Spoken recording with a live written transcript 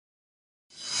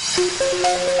Today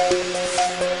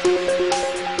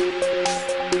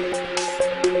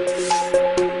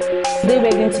we're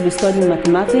going to be studying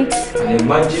mathematics. And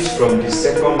emerges from the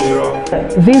second mirror.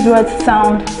 These words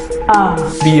sound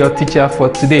Be your teacher for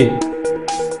today.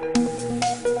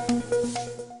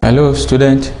 Hello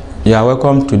student, you are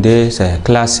welcome to today's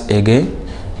class again.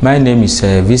 My name is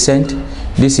Vincent.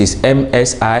 This is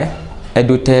MSI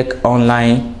EduTech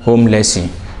Online Home Lesson.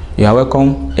 You are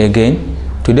welcome again.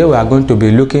 Today we are going to be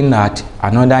looking at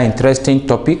another interesting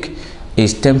topic,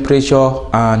 is temperature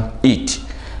and heat.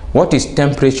 What is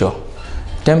temperature?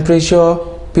 Temperature,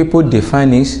 people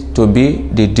define it to be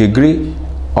the degree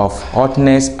of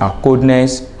hotness and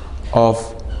coldness of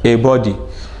a body.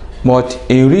 But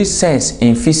in real sense,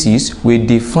 in physics, we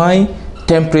define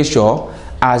temperature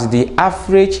as the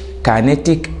average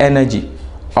kinetic energy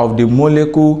of the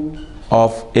molecule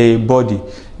of a body.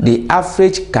 The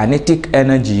average kinetic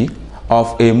energy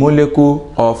of a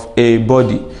molecule of a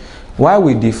body. While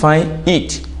we define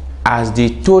heat as the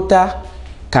total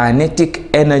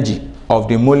kinetic energy of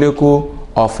the molecule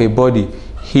of a body.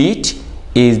 Heat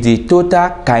is the total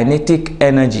kinetic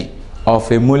energy of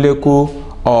a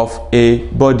molecule of a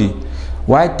body,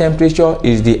 while temperature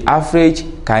is the average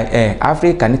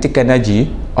kinetic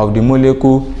energy of the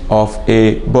molecule of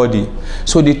a body.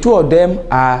 So the two of them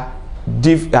are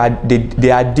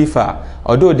differ,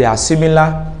 although they are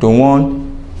similar to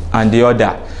one and the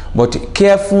other. But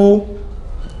careful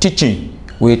teaching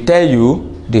will tell you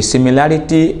the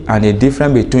similarity and the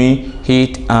difference between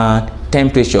heat and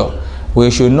temperature.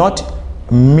 We should not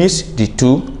mix the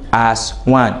two as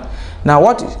one. Now,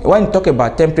 when you talk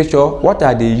about temperature, what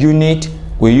are the units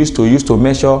we used to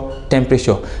measure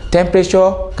temperature?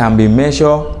 Temperature can be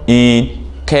measured in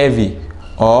Kelvin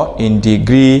or in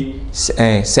degree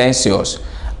Celsius,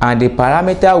 and the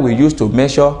parameter we use to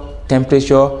measure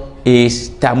temperature is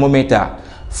thermometer.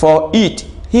 For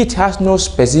heat has no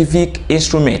specific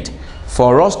instrument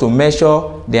for us to measure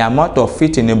the amount of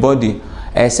heat in a body,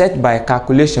 except by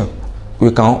calculation.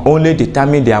 We can only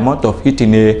determine the amount of heat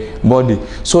in a body.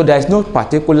 So there is no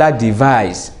particular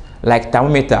device like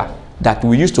thermometer that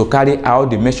we use to carry out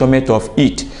the measurement of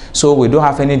heat. So we don't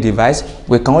have any device.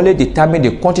 We can only determine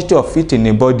the quantity of heat in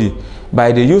a body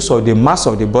by the use of the mass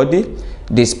of the body,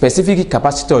 the specific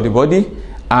capacity of the body,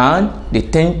 and the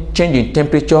change in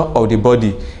temperature of the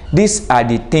body. These are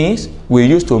the things we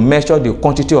use to measure the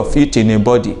quantity of heat in a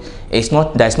body. There is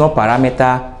no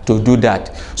parameter to do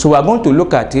that. So we are going to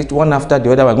look at it one after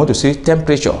the other. We are going to see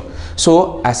temperature.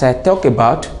 So as I talk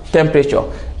about temperature,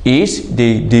 is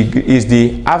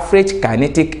the average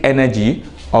kinetic energy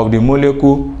of the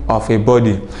molecule of a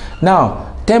body.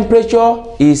 Now, temperature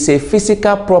is a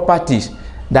physical property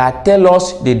that tells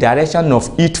us the direction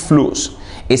of heat flows.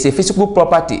 It's a physical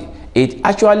property. It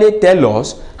actually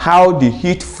tells us how the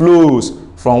heat flows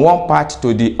from one part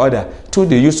to the other through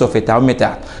the use of a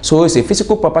thermometer. So it's a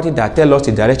physical property that tells us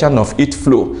the direction of heat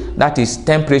flow. That is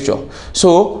temperature.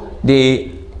 So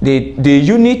the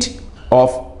unit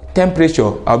of temperature,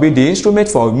 or the instrument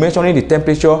for measuring the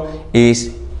temperature,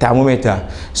 is thermometer.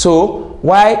 So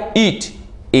while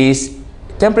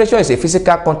temperature is a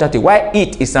physical quantity, while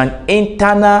heat is an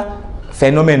internal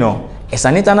phenomenon. It's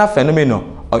an internal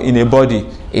phenomenon in a body.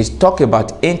 It's talk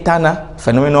about internal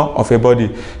phenomenon of a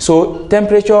body. So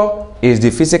temperature is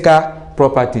the physical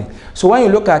property. So when you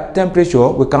look at temperature,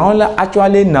 we can only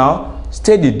actually now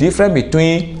state the difference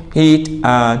between heat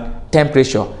and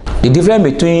temperature. The difference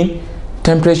between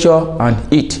temperature and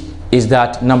heat is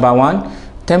that, number one,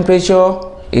 temperature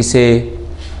is the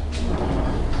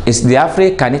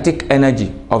average kinetic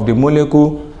energy of the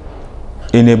molecule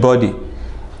in a body,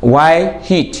 while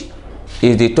heat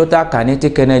is the total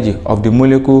kinetic energy of the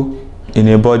molecule in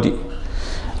a body.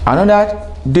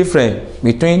 Another difference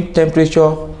between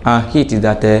temperature and heat is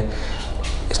that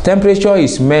temperature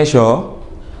is measured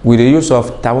with the use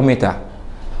of thermometer,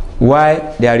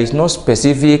 while there is no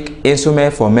specific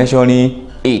instrument for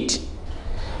measuring heat.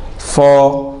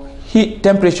 For heat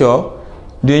temperature,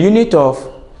 the unit of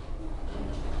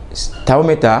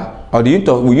thermometer, or the unit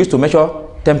we use to measure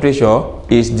temperature,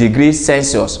 is degree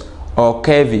Celsius or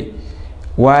Kelvin,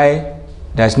 while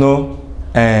there's no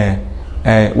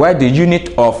while the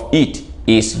unit of heat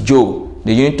is joule.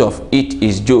 The unit of heat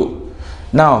is joule.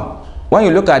 Now, when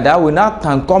you look at that, we now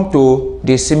can come to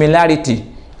the similarity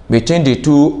between the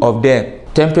two of them.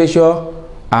 Temperature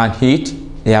and heat,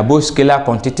 they are both scalar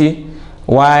quantity,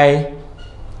 while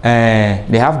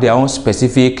they have their own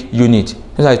specific unit.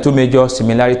 Those are the two major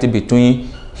similarities between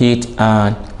heat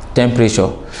and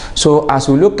temperature. So as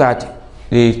we look at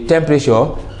the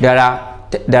temperature, there are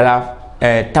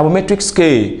thermometric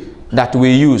scale that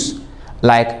we use,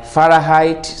 like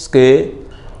Fahrenheit scale,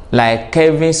 like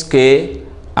Kelvin scale,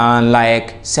 and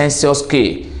like Celsius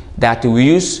scale that we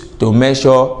use to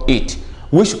measure it,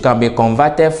 which can be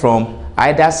converted from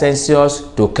either Celsius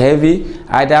to Kelvin,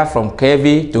 either from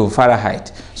Kelvin to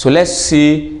Fahrenheit. So let's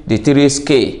see the three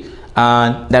scale.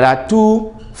 And there are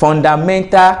two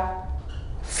fundamental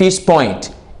fixed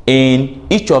points in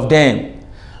each of them.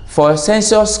 For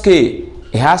Celsius scale,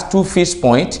 it has two fixed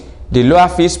points, the lower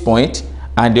fixed point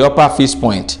and the upper fixed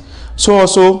point. So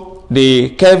also the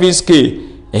Kelvin scale,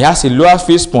 it has a lower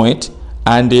fixed point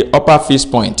and the upper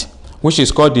fixed point, which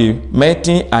is called the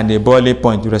melting and the boiling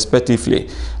point respectively.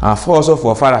 And also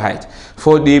for Fahrenheit,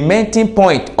 for the melting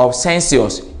point of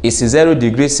Celsius is 0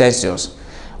 degrees Celsius,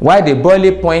 while the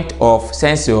boiling point of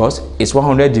Celsius is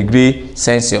 100 degrees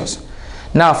Celsius.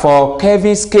 Now for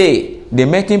Kelvin scale, the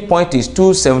melting point is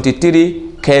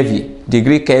 273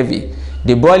 degree Kelvin.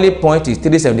 The boiling point is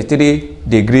 373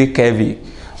 degree Kelvin.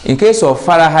 In case of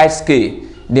Fahrenheit scale,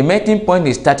 the melting point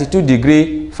is 32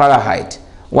 degree Fahrenheit,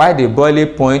 while the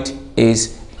boiling point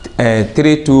is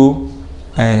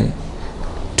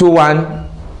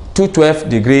 212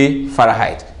 degree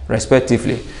Fahrenheit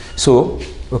respectively. So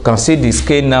we can see the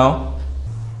scale now.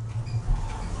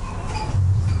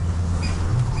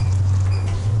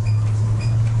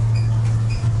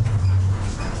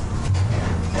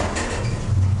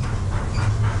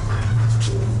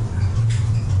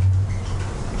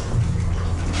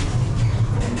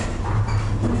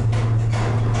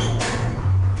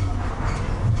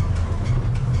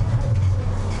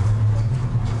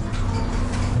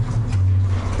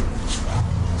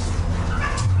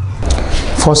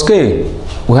 For scale,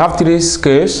 we have three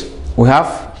scales. We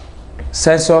have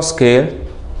Celsius scale,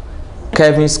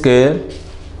 Kelvin scale,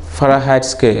 Fahrenheit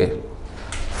scale.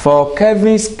 For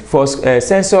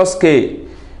Celsius scale,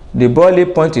 the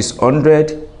boiling point is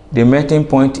 100, the melting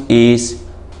point is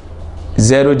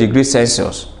 0 degrees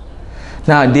Celsius.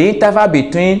 Now the interval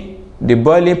between the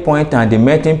boiling point and the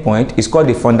melting point is called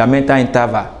the fundamental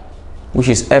interval, which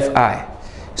is Fi.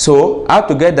 So how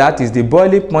to get that is the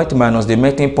boiling point minus the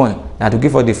melting point, that will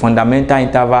give us the fundamental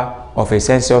interval of a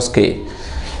Celsius scale.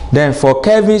 Then for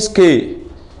Kelvin scale,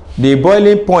 the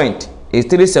boiling point is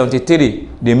 373,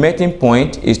 the melting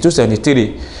point is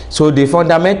 273. So the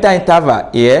fundamental interval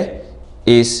here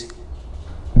is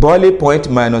boiling point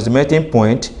minus the melting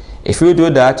point. If you do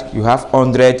that, you have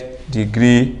 100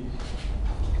 degree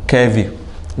Kelvin.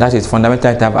 That is fundamental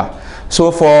interval.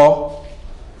 So for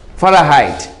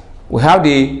Fahrenheit, we have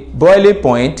the boiling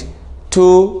point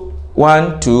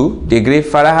 212 degree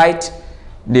Fahrenheit,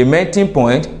 the melting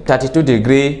point 32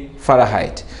 degree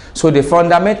Fahrenheit. So the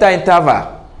fundamental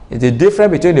interval is the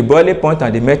difference between the boiling point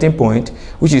and the melting point,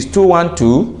 which is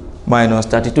 212 minus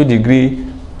 32 degree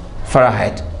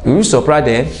Fahrenheit. If you subtract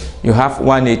them, you have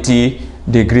 180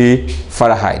 degree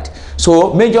Fahrenheit.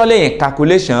 So majorly in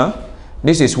calculation,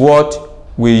 this is what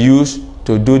we use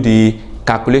to do the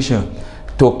calculation,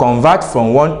 to convert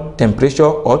from one temperature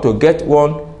or to get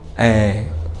one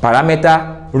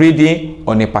parameter reading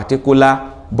on a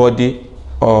particular body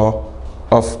or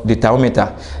of the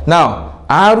thermometer. Now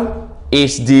R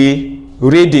is the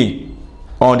reading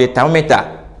on the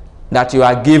thermometer that you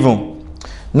are given.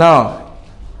 Now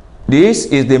this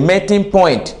is the melting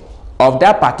point of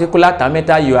that particular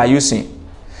thermometer you are using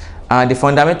and the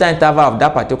fundamental interval of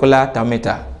that particular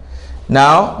thermometer.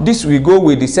 Now this will go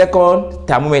with the second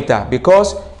thermometer,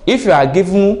 because if you are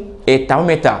given a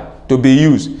thermometer to be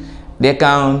used, they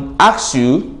can ask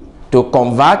you to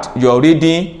convert your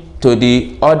reading to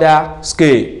the other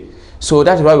scale. So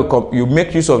that's why you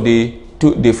make use of the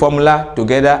formula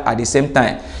together at the same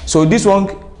time. So this one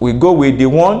will go with the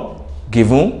one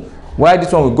given, while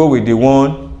this one will go with the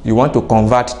one you want to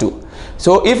convert to.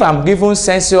 So if I'm given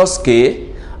Celsius scale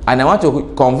and I want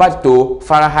to convert to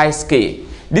Fahrenheit scale,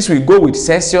 this will go with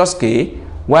Celsius scale,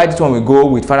 while this one will go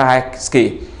with Fahrenheit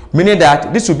scale. Meaning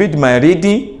that this will be my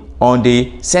reading on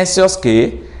the Celsius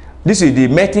scale. This is the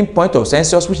melting point of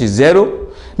Celsius, which is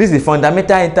 0. This is the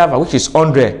fundamental interval, which is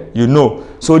 100, you know.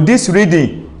 So this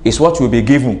reading is what will be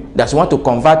given, that you want to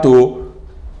convert to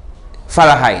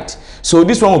Fahrenheit. So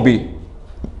this one will be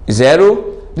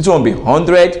 0, this one will be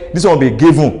 100, this one will be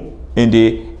given in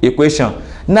the equation.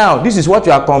 Now this is what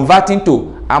you are converting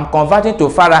to. I'm converting to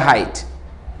Fahrenheit.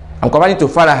 I'm converting to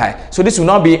Fahrenheit. So this will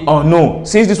not be unknown.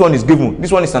 Since this one is given,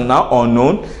 this one is now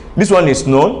unknown. This one is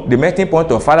known. The melting point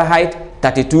of Fahrenheit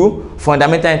 32.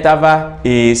 Fundamental interval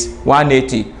is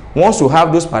 180. Once you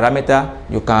have those parameters,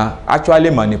 you can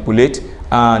actually manipulate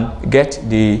and get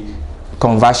the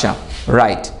conversion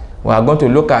right. We are going to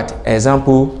look at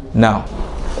example now.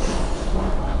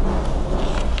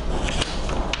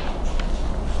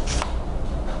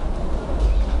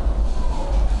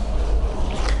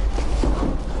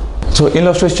 So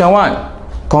illustration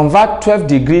 1, convert 12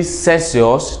 degrees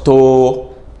Celsius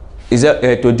to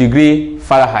degree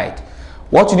Fahrenheit.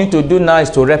 What you need to do now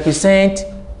is to represent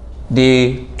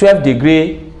the 12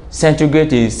 degree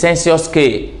centigrade in Celsius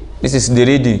scale. This is the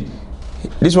reading.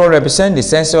 This one represents the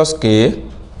Celsius scale.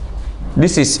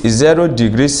 This is 0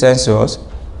 degrees Celsius,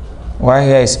 while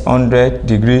here is 100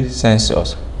 degrees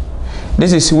Celsius.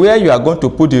 This is where you are going to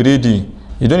put the reading.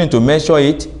 You don't need to measure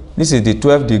it. This is the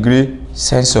 12 degree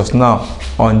Celsius now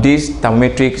on this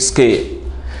thermometric scale.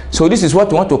 So this is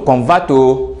what you want to convert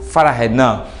to Fahrenheit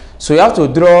now. So you have to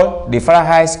draw the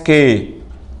Fahrenheit scale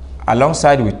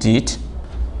alongside with it.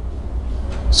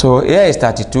 So here is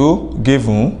 32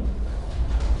 given.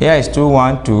 Here is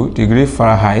 212 degree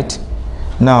Fahrenheit.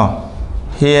 Now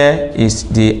here is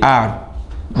the R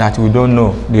that we don't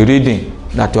know, the reading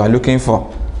that we are looking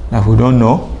for that we don't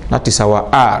know. That is our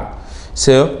R.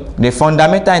 So the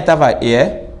fundamental interval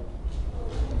here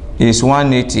is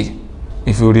 180.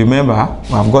 If you remember,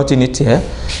 we have gotten it here.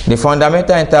 The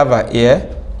fundamental interval here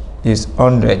is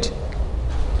 100.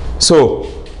 So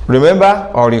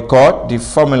remember or record the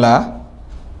formula.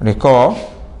 Recall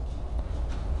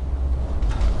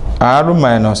R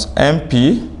minus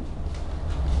MP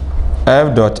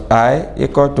F dot I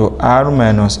equal to R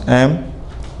minus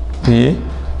MP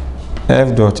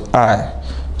F dot I.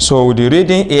 So the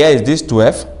reading here is this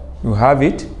 12. You have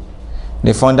it.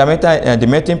 The fundamental the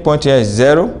melting point here is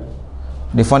 0.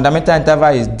 The fundamental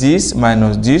interval is this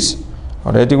minus this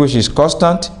already, which is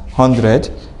constant 100.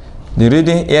 The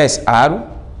reading here is R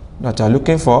that you are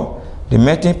looking for. The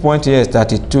melting point here is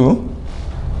 32.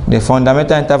 The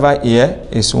fundamental interval here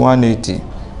is 180.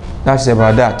 That's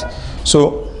about that.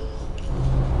 So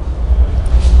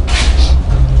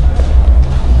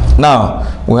now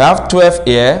we have 12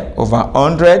 here over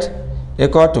 100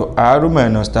 equal to R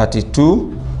minus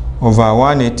 32 over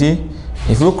 180.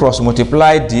 If you cross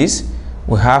multiply this,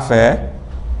 we have a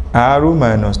R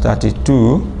minus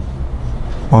 32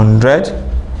 100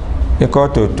 equal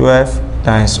to 12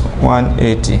 times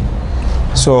 180.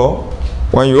 So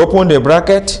when you open the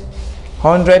bracket,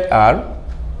 100R,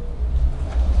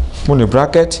 open the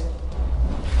bracket,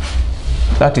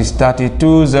 that is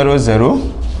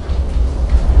 3200.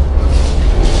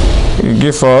 You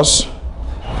give us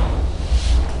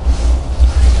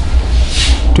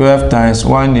 12 times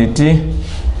 180.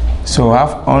 So we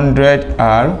have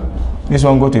 100R. This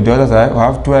one go to the other side. We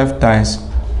have 12 times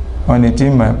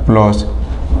 180 plus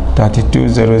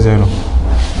 3200.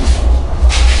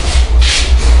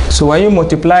 So when you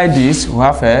multiply this, we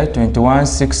have a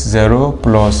 2160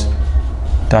 plus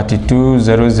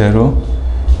 3200.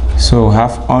 So we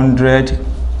have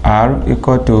 100R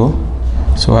equal to,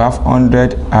 so we have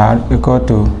 100R equal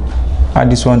to, add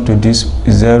this one to this,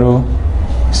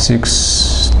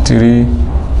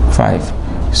 0635.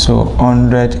 So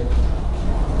 100, so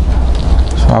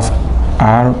we have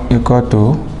R equal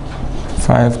to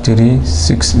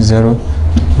 5360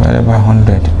 divided by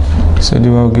 100. So this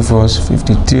will give us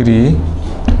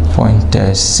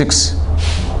 53.6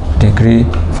 degree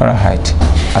Fahrenheit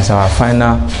as our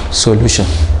final solution.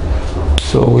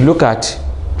 So we look at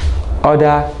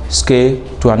other scale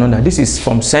to another. This is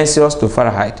from Celsius to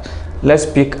Fahrenheit. Let's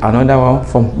pick another one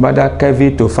from whether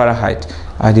Kelvin to Fahrenheit,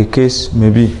 as the case may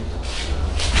be.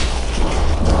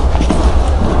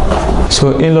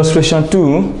 So illustration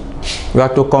 2, we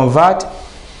have to convert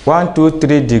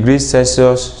 123 degrees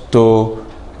Celsius to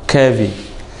Kelvin.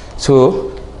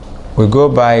 So we go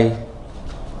by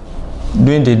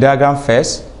doing the diagram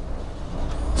first.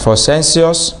 For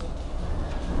Celsius,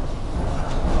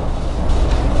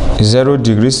 0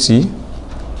 degrees C,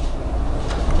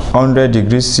 100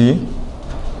 degrees C.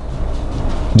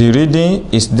 The reading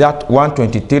is that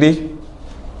 123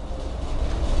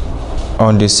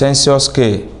 on the Celsius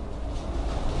scale,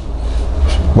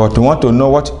 but we want to know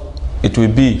what it will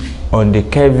be on the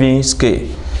Kelvin scale.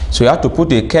 So you have to put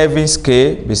the Kelvin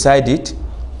scale beside it.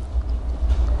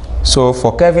 So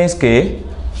for Kelvin scale,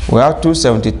 we have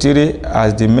 273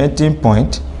 as the melting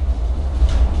point,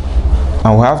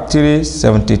 and we have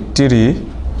 373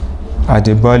 at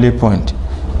the boiling point.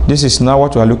 This is now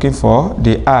what we are looking for,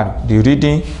 the R, the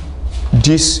reading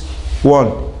this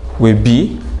one will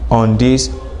be on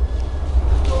this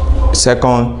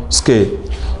second scale.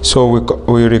 So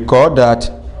we record that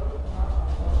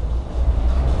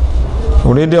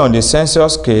reading on the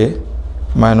Celsius scale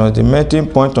minus the melting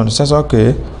point on the Celsius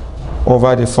scale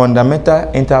over the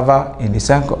fundamental interval in the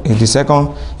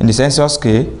Celsius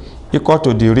scale equal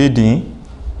to the reading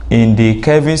in the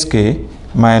Kelvin scale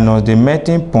minus the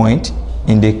melting point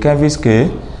in the Kelvin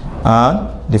scale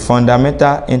and the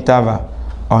fundamental interval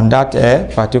on that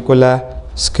particular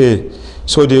scale.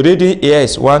 So the reading here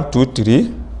is 1, 2,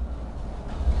 3.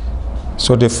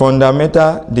 So the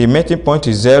fundamental, the melting point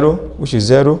is 0, which is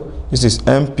 0. This is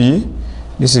MP.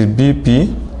 This is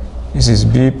BP. This is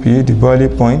BP, the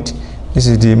boiling point. This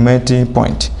is the melting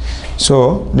point.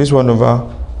 So this 1 over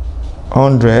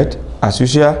 100, as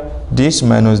usual, this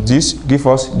minus this give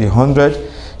us the 100.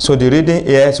 So the reading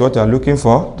here is what we are looking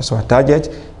for. That's our target.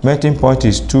 Melting point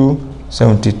is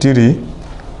 273.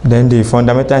 Then the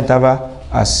fundamental interval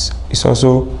is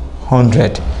also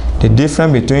 100. The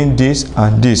difference between this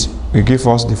and this will give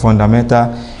us the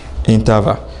fundamental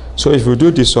interval. So if we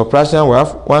do the subtraction, we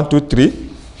have 1, 2, 3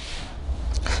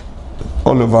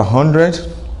 all over 100,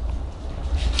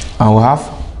 and we have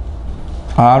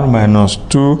r minus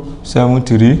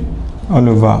 273 all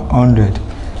over 100.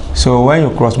 So when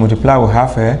you cross multiply, we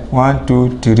have 1,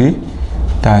 2, 3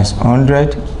 times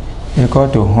 100 equal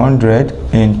to 100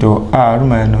 into r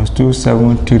minus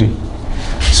 273.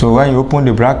 So when you open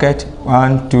the bracket,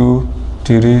 1, 2,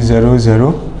 3, 0,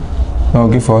 0, that will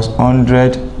give us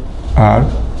 100 r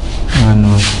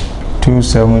minus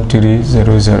 273,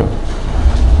 0, 0.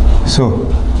 So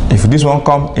if this one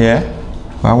come here,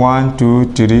 1, 2,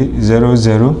 3, 0,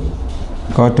 0,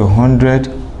 go to 100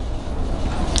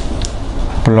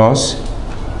 plus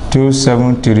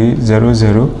 273, 0,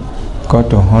 0, go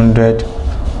to 100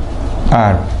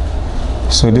 r.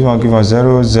 So this one give us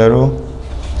 0, 0,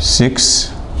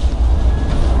 6,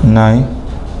 9,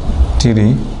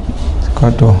 3,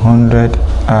 go to 100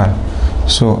 r.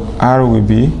 So r will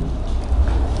be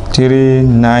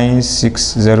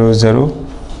 39600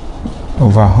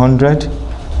 over 100.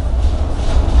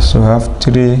 So we have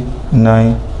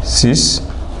 396.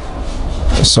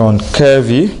 So on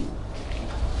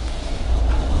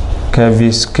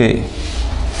Kelvin scale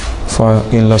for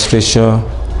illustration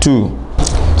 2.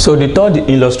 So the third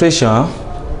illustration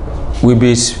will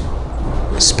be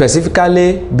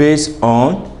specifically based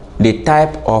on the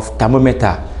type of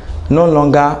thermometer, no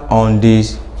longer on the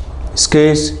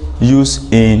scales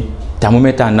used in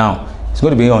thermometer now. It's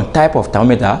going to be on type of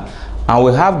thermometer, and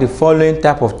we have the following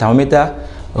type of thermometer.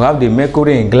 We have the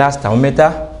mercury in glass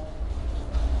thermometer,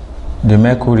 the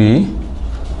mercury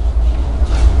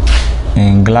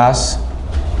in glass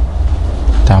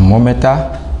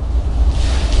thermometer.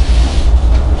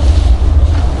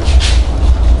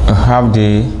 We have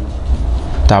the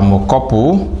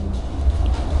thermocouple,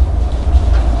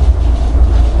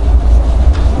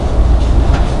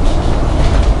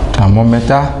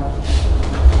 thermometer.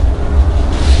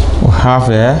 We have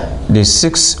the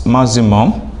 6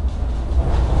 maximum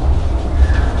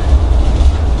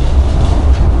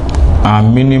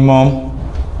and minimum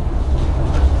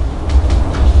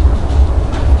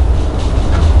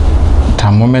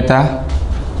thermometer.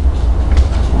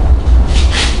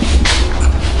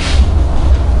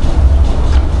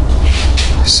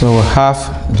 So we have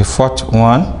the fourth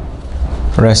one,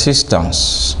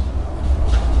 resistance.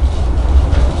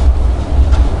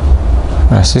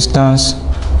 Resistance,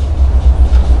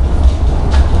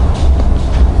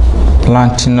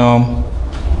 platinum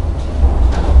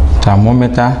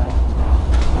thermometer.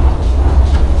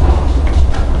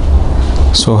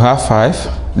 So we have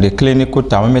 5, the clinical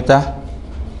thermometer.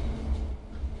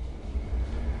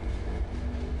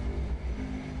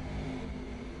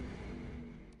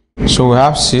 So we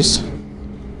have 6.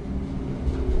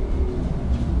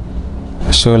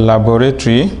 So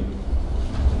laboratory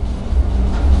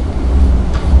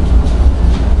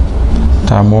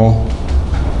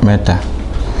thermometer.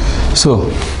 So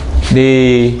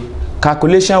the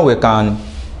calculation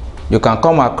you can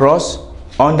come across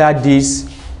under this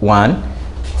one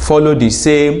follow the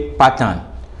same pattern.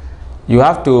 You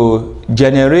have to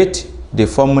generate the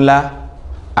formula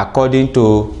according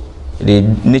to the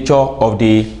nature of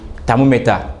the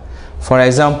thermometer. For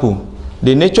example,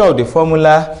 the nature of the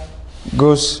formula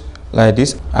goes like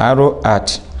this: arrow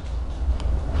at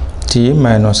t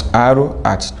minus arrow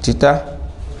at theta,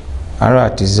 arrow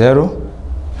at 0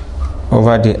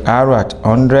 over the arrow at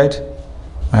 100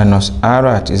 minus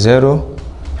arrow at 0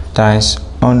 times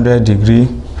 100 degree.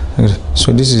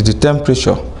 So this is the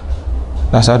temperature.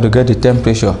 That's how to get the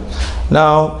temperature.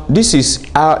 Now this is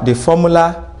the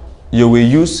formula you will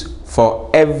use for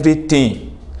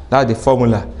everything. That's the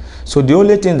formula. So the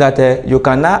only thing that you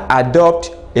cannot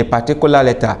adopt a particular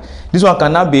letter. This one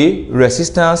cannot be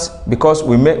resistance, because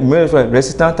we made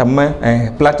resistance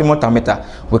platinum thermometer.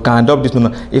 We can adopt this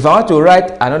one. If I want to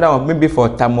write another one, maybe for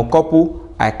thermocouple,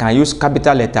 I can use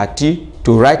capital letter T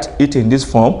to write it in this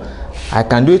form. I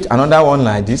can do it another one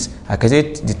like this. I can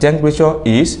say the temperature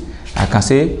is, I can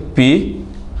say P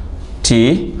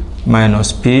T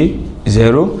minus P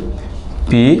 0,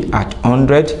 P at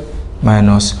 100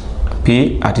 minus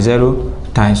P at 0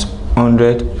 times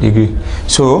 100 degree.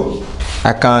 So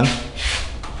I can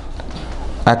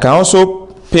also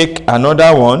pick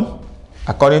another one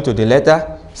according to the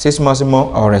letter, 6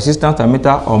 maximum or resistance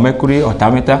thermometer or mercury or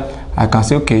thermometer. I can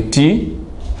say, okay, T,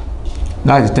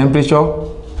 that's the temperature,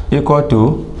 equal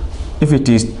to, if it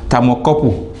is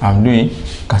thermocouple I'm doing,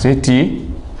 I can say T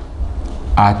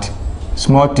at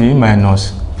small t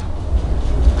minus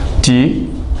T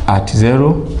at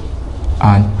 0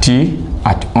 and T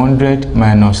at 100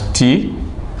 minus T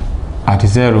at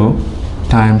 0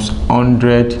 times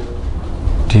 100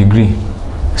 degree.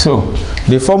 So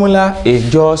the formula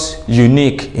is just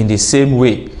unique in the same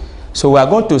way. So we are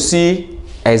going to see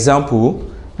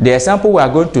example. The example we are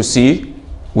going to see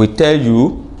will tell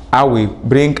you how we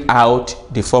bring out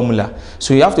the formula.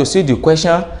 So you have to see the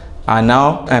question and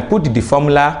now put the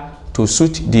formula to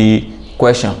suit the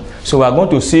question. So we are going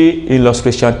to see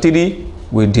illustration 3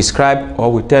 will describe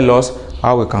or will tell us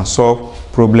how we can solve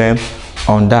problem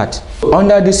on that.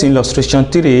 Under this illustration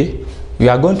 3, we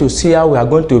are going to see how we are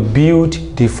going to build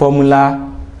the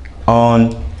formula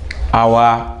on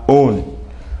our own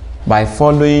by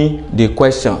following the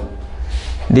question.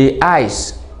 The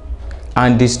ice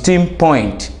and the steam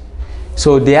point.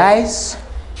 So the ice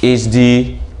is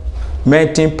the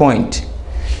melting point.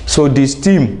 So the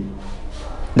steam,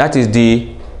 that is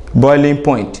the boiling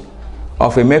point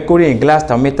of a mercury in glass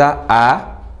thermometer,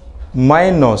 are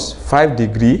minus 5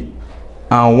 degree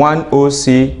and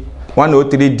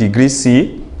 103 degrees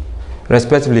C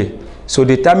respectively. So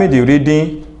determine the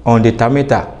reading on the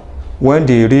thermometer when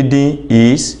the reading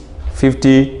is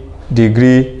 50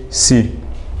 degree C.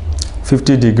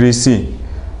 50 degrees C.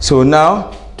 So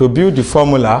now to build the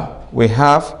formula we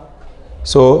have,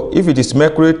 so if it is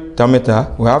mercury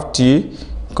thermometer, we have T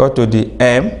equal to the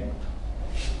M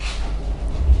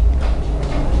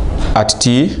at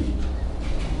T,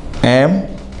 M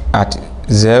at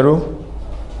 0,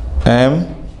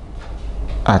 M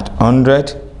at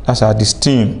 100, that's at the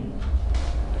steam,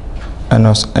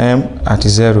 minus M at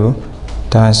 0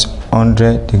 times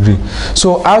 100 degree.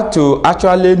 So how to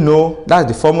actually know, that's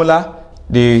the formula,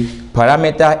 the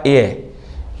parameter here.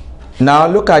 Now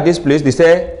look at this place, they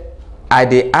say at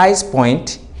the ice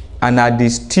point and at the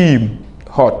steam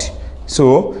hot.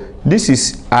 So this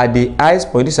is at the ice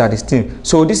point, this is at the steam.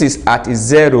 So this is at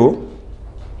 0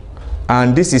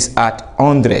 and this is at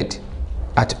 100.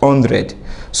 At 100.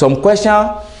 Some question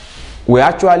will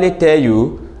actually tell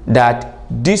you that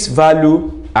this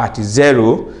value at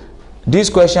 0, this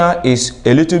question is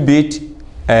a little bit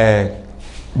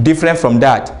different from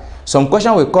that. Some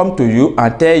question will come to you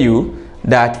and tell you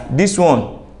that this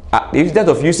one, instead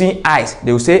of using ice,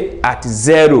 they will say at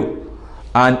 0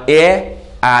 and air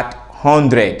at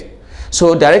 100.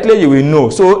 So directly you will know.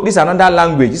 So this is another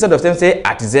language. Instead of them say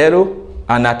at 0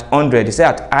 and at 100, they say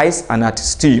at ice and at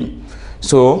steam.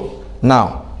 So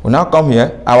now we now come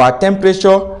here. Our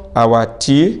temperature, our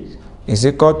T is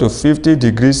equal to 50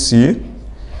 degrees C.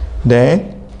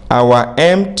 Then our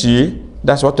MT,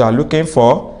 that's what we are looking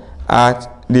for, at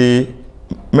the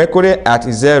mercury at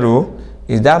 0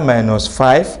 is that minus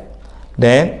 5.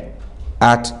 Then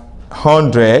at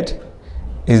 100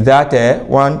 is that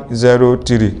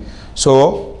 103.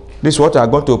 So this is what we are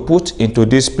going to put into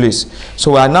this place.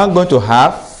 So we are now going to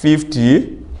have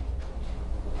 50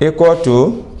 equal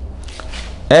to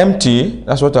MT,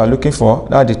 that's what we are looking for,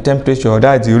 that's the temperature,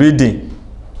 that's the reading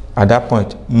at that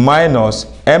point, minus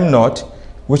M0,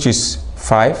 which is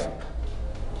 5,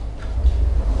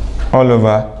 all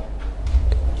over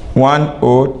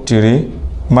 103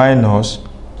 minus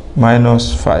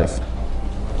 5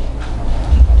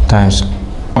 times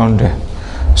 100.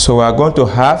 So we are going to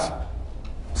have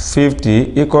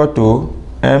 50 equal to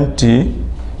MT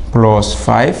plus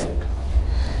 5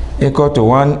 equal to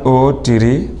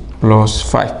 103 plus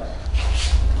 5.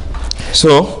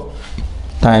 So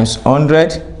times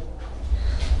 100,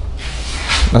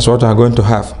 that's what we are going to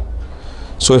have.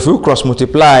 So if we cross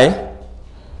multiply,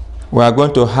 we are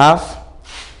going to have,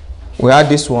 we add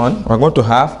this one, we are going to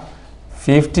have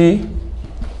 50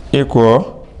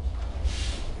 equal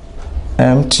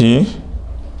MT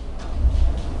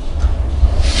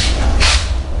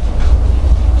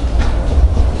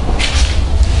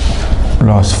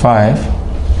plus 5,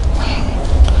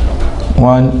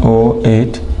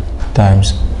 108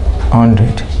 times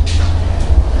 100.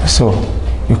 So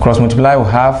you cross multiply, we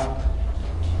have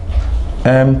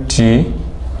MT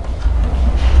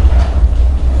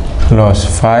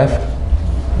plus 5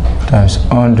 times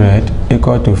 100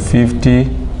 equal to 50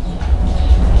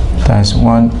 times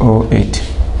 108.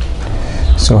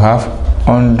 So have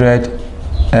 100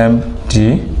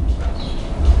 MT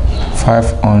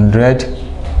 500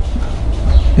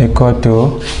 equal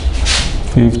to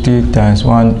 50 times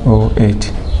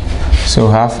 108. So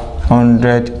have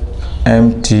 100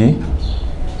 mt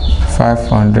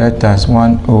 500 times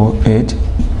 108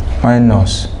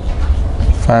 minus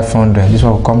 500. This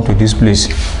one will come to this place.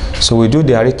 So we do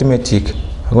the arithmetic.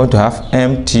 We're going to have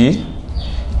mt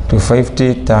to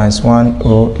 50 times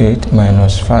 108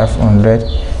 minus 500,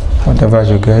 whatever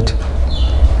you get,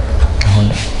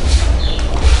 100.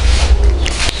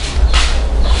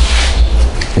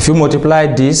 If you multiply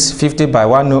this 50 by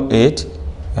 108, you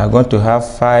are going to have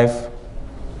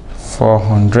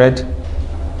 400.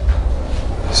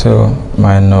 So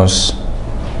minus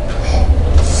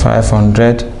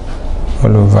 500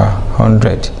 all over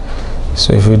 100.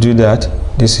 So if you do that,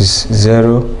 this is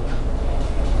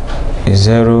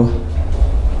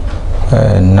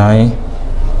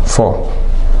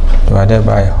 0.094 divided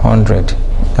by 100.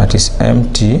 That is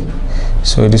mt.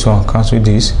 So this one cancel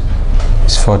this.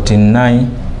 It's 49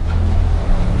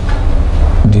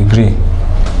 degree.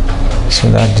 So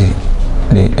that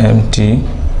the mt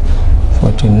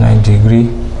 49 degree.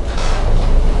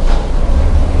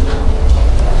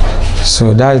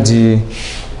 So that's the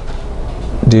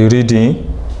reading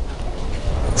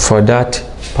for that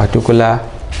particular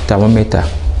thermometer.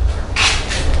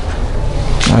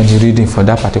 That's the reading for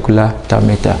that particular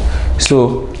thermometer.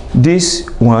 So this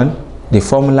one, the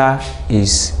formula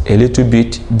is a little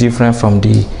bit different from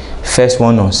the first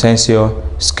one on Celsius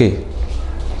scale.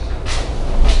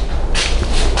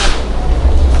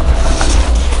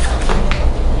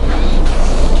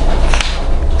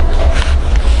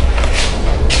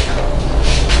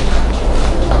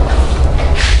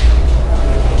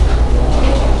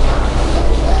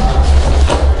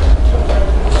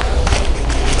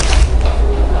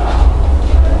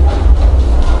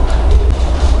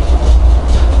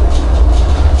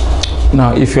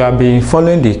 Now, if you have been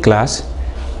following the class,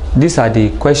 these are the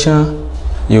questions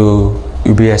you'll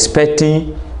be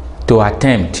expecting to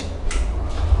attempt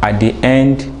at the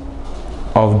end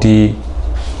of the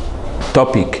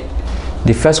topic.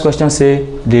 The first question says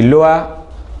the lower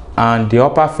and the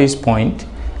upper fixed point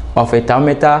of a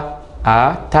thermometer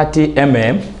are 30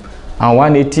 mm and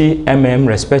 180 mm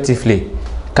respectively.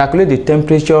 Calculate the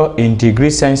temperature in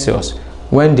degrees Celsius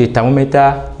when the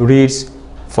thermometer reads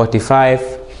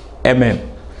 45 mm.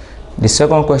 The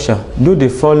second question, do the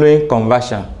following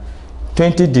conversion: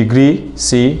 20 degree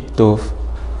C to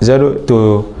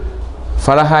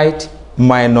Fahrenheit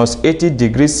minus 80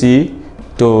 degree C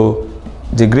to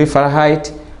degree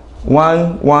Fahrenheit,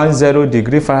 110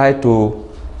 degree Fahrenheit to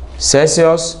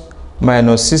Celsius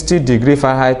minus 60 degree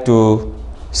Fahrenheit to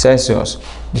Celsius.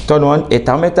 The third one, a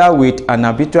thermometer with an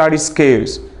arbitrary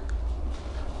scales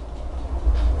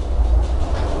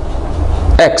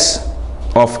X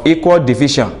of equal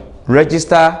division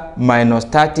register minus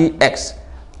 30x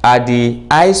at the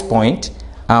ice point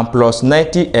and plus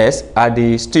 90s at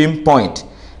the steam point.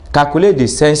 Calculate the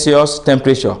Celsius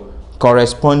temperature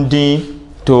corresponding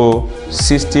to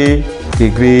 60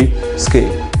 degree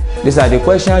scale. These are the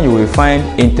questions you will find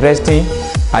interesting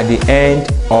at the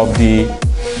end of the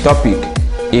topic.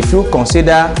 If you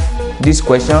consider this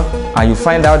question and you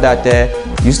find out that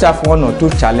you still have one or two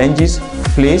challenges,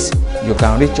 please, you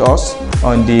can reach us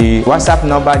on the WhatsApp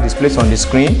number displayed on the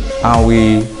screen, and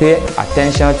we pay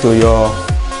attention to your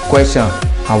question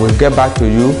and we'll get back to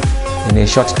you in a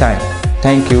short time.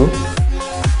 Thank you.